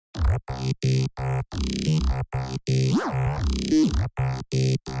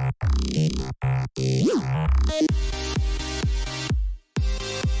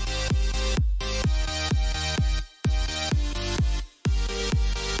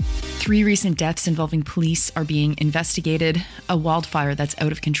Three recent deaths involving police are being investigated. A wildfire that's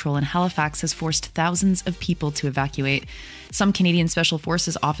out of control in Halifax has forced thousands of people to evacuate. Some Canadian Special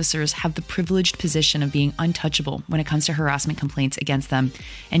Forces officers have the privileged position of being untouchable when it comes to harassment complaints against them.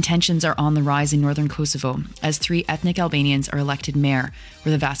 And tensions are on the rise in northern Kosovo as 3 ethnic Albanians are elected mayor,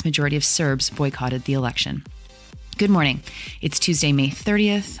 where the vast majority of Serbs boycotted the election. Good morning. It's Tuesday, May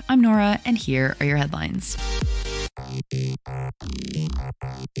 30th. I'm Nora, and here are your headlines.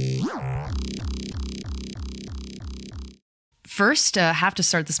 First, have to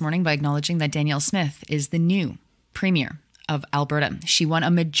start this morning by acknowledging that Danielle Smith is the new Premier of Alberta. She won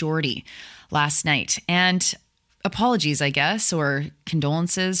a majority last night. And apologies, I guess, or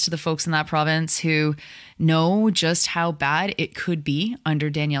condolences to the folks in that province who know just how bad it could be under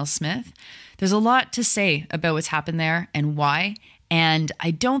Danielle Smith. There's a lot to say about what's happened there and why. And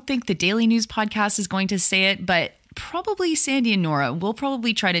I don't think the Daily News podcast is going to say it, but probably Sandy and Nora will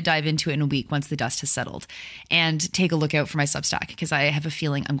probably try to dive into it in a week once the dust has settled and take a look out for my Substack because I have a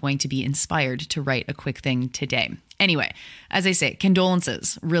feeling I'm going to be inspired to write a quick thing today. Anyway, as I say,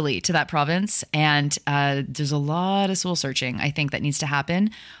 condolences really to that province. And there's a lot of soul searching, I think, that needs to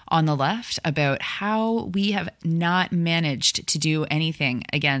happen on the left about how we have not managed to do anything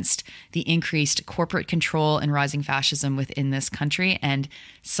against the increased corporate control and rising fascism within this country and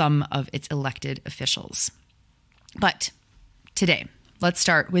some of its elected officials. But today, let's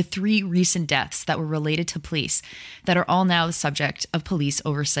start with 3 recent deaths that were related to police that are all now the subject of police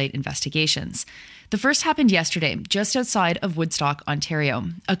oversight investigations. The first happened yesterday, just outside of Woodstock, Ontario.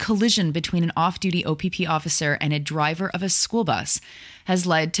 A collision between an off-duty OPP officer and a driver of a school bus has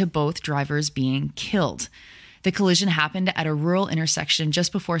led to both drivers being killed. The collision happened at a rural intersection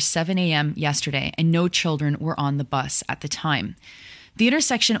just before 7 a.m. yesterday, and no children were on the bus at the time. The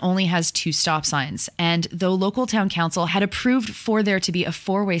intersection only has 2 stop signs, and though local town council had approved for there to be a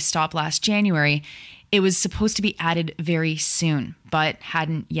 4-way stop last January, it was supposed to be added very soon, but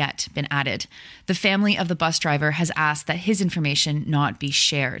hadn't yet been added. The family of the bus driver has asked that his information not be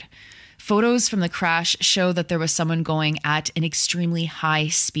shared. Photos from the crash show that there was someone going at an extremely high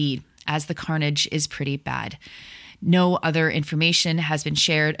speed, as the carnage is pretty bad. No other information has been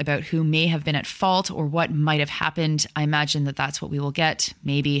shared about who may have been at fault or what might have happened. I imagine that that's what we will get,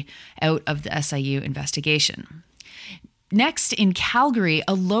 maybe, out of the SIU investigation. Next, in Calgary,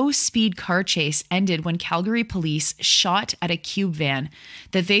 a low-speed car chase ended when Calgary police shot at a cube van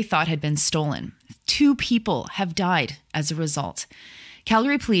that they thought had been stolen. 2 people have died as a result.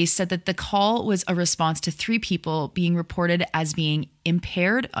 Calgary police said that the call was a response to 3 people being reported as being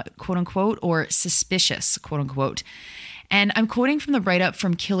impaired, quote unquote, or suspicious, quote unquote. And I'm quoting from the write-up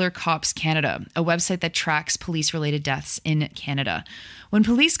from Killer Cops Canada, a website that tracks police-related deaths in Canada. When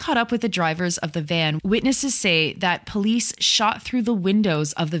police caught up with the drivers of the van, witnesses say that police shot through the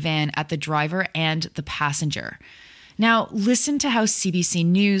windows of the van at the driver and the passenger. Now, listen to how CBC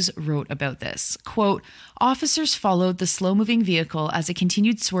News wrote about this. Quote, officers followed the slow-moving vehicle as it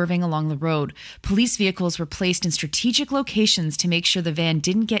continued swerving along the road. Police vehicles were placed in strategic locations to make sure the van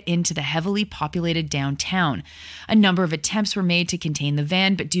didn't get into the heavily populated downtown. A number of attempts were made to contain the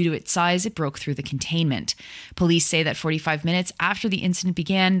van, but due to its size, it broke through the containment. Police say that 45 minutes after the incident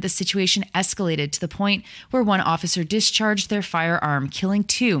began, the situation escalated to the point where one officer discharged their firearm, killing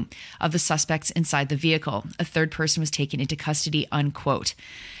 2 of the suspects inside the vehicle. A third person was taken into custody, unquote.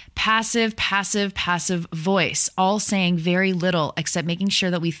 Passive voice, all saying very little except making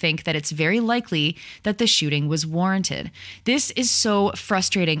sure that we think that it's very likely that the shooting was warranted. This is so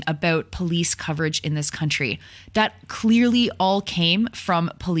frustrating about police coverage in this country. That clearly all came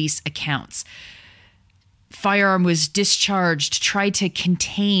from police accounts. Firearm was discharged, tried to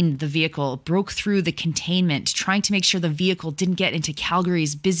contain the vehicle, broke through the containment, trying to make sure the vehicle didn't get into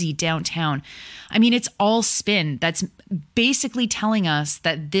Calgary's busy downtown. I mean, it's all spin. That's basically telling us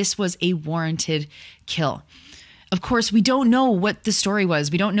that this was a warranted kill. Of course, we don't know what the story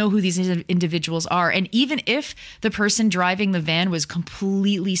was. We don't know who these individuals are. And even if the person driving the van was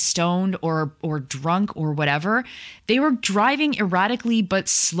completely stoned or drunk or whatever, they were driving erratically but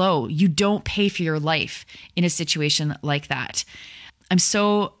slow. You don't pay for your life in a situation like that. I'm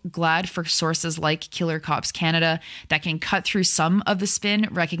so glad for sources like Killer Cops Canada that can cut through some of the spin,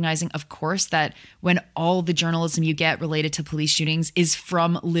 recognizing, of course, that when all the journalism you get related to police shootings is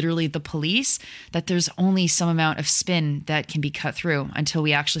from literally the police, that there's only some amount of spin that can be cut through until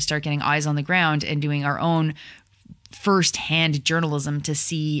we actually start getting eyes on the ground and doing our own first-hand journalism to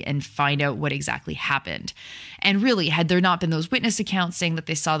see and find out what exactly happened. And really, had there not been those witness accounts saying that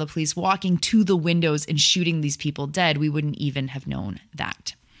they saw the police walking to the windows and shooting these people dead, we wouldn't even have known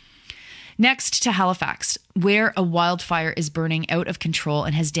that. Next to Halifax, where a wildfire is burning out of control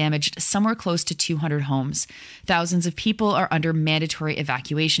and has damaged somewhere close to 200 homes. Thousands of people are under mandatory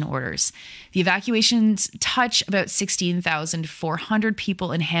evacuation orders. The evacuations touch about 16,400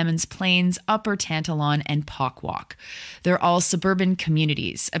 people in Hammonds Plains, Upper Tantalon, and Pockwalk. They're all suburban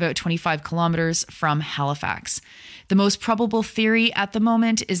communities, about 25 kilometers from Halifax. The most probable theory at the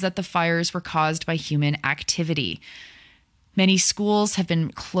moment is that the fires were caused by human activity. Many schools have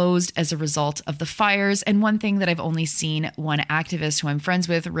been closed as a result of the fires. And one thing that I've only seen one activist who I'm friends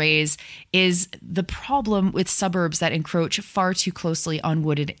with raise is the problem with suburbs that encroach far too closely on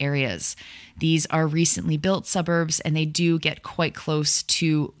wooded areas. These are recently built suburbs and they do get quite close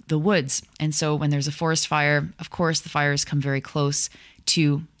to the woods. And so when there's a forest fire, of course, the fires come very close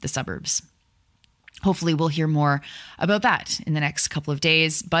to the suburbs. Hopefully we'll hear more about that in the next couple of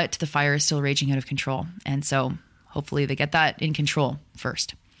days, but the fire is still raging out of control. And so hopefully they get that in control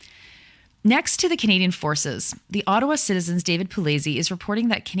first. Next to the Canadian Forces, the Ottawa Citizen's David Pugliese is reporting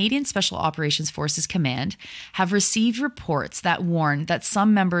that Canadian Special Operations Forces Command have received reports that warn that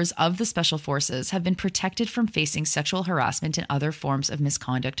some members of the Special Forces have been protected from facing sexual harassment and other forms of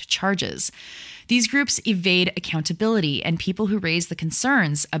misconduct charges. These groups evade accountability, and people who raise the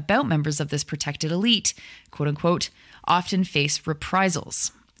concerns about members of this protected elite, quote unquote, often face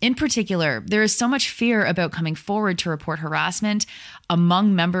reprisals. In particular, there is so much fear about coming forward to report harassment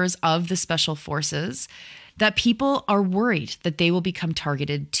among members of the Special Forces that people are worried that they will become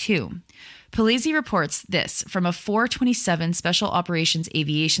targeted too. Pugliese reports this from a 427 Special Operations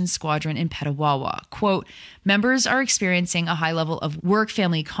Aviation Squadron in Petawawa. Quote, members are experiencing a high level of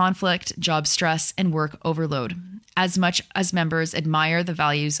work-family conflict, job stress, and work overload. As much as members admire the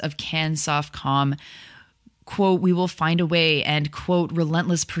values of CANSOFCOM, quote, we will find a way, and, quote,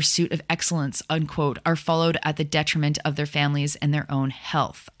 relentless pursuit of excellence, unquote, are followed at the detriment of their families and their own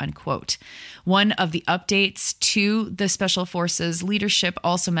health, unquote. One of the updates to the Special Forces leadership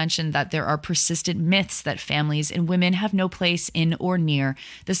also mentioned that there are persistent myths that families and women have no place in or near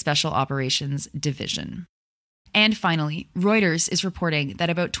the Special Operations Division. And finally, Reuters is reporting that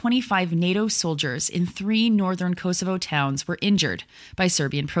about 25 NATO soldiers in 3 northern Kosovo towns were injured by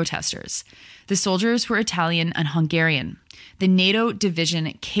Serbian protesters. The soldiers were Italian and Hungarian. The NATO division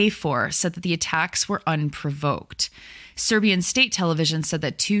KFOR said that the attacks were unprovoked. Serbian state television said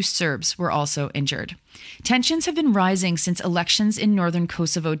that 2 Serbs were also injured. Tensions have been rising since elections in northern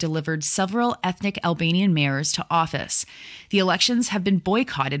Kosovo delivered several ethnic Albanian mayors to office. The elections have been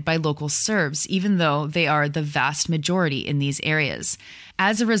boycotted by local Serbs, even though they are the vast majority in these areas.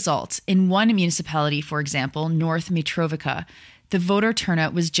 As a result, in one municipality, for example, North Mitrovica, the voter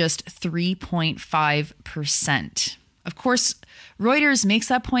turnout was just 3.5%. Of course, Reuters makes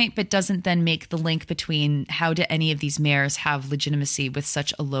that point, but doesn't then make the link between how do any of these mayors have legitimacy with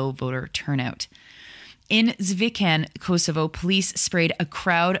such a low voter turnout. In Zvican, Kosovo, police sprayed a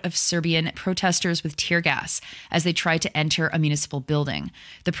crowd of Serbian protesters with tear gas as they tried to enter a municipal building.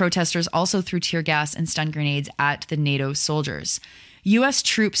 The protesters also threw tear gas and stun grenades at the NATO soldiers. U.S.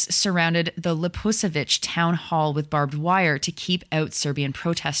 troops surrounded the Leposavic town hall with barbed wire to keep out Serbian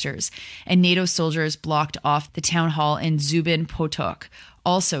protesters, and NATO soldiers blocked off the town hall in Zubin Potok,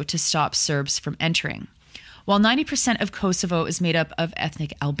 also to stop Serbs from entering. While 90% of Kosovo is made up of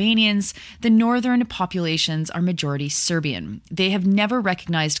ethnic Albanians, the northern populations are majority Serbian. They have never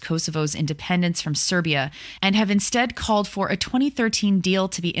recognized Kosovo's independence from Serbia and have instead called for a 2013 deal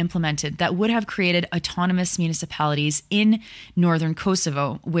to be implemented that would have created autonomous municipalities in northern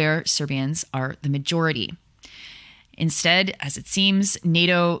Kosovo, where Serbians are the majority. Instead, as it seems,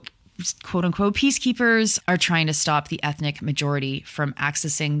 NATO quote-unquote peacekeepers are trying to stop the ethnic majority from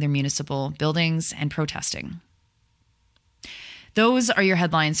accessing their municipal buildings and protesting. Those are your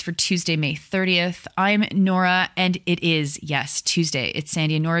headlines for Tuesday, May 30th. I'm Nora, and it is, yes, Tuesday. It's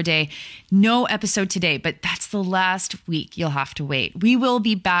Sandy and Nora Day. No episode today, but that's the last week you'll have to wait. We will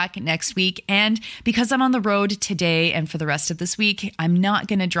be back next week, and because I'm on the road today and for the rest of this week, I'm not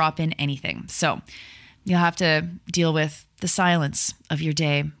going to drop in anything. So you'll have to deal with the silence of your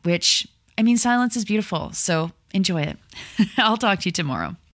day, which, I mean, silence is beautiful, so enjoy it. I'll talk to you tomorrow.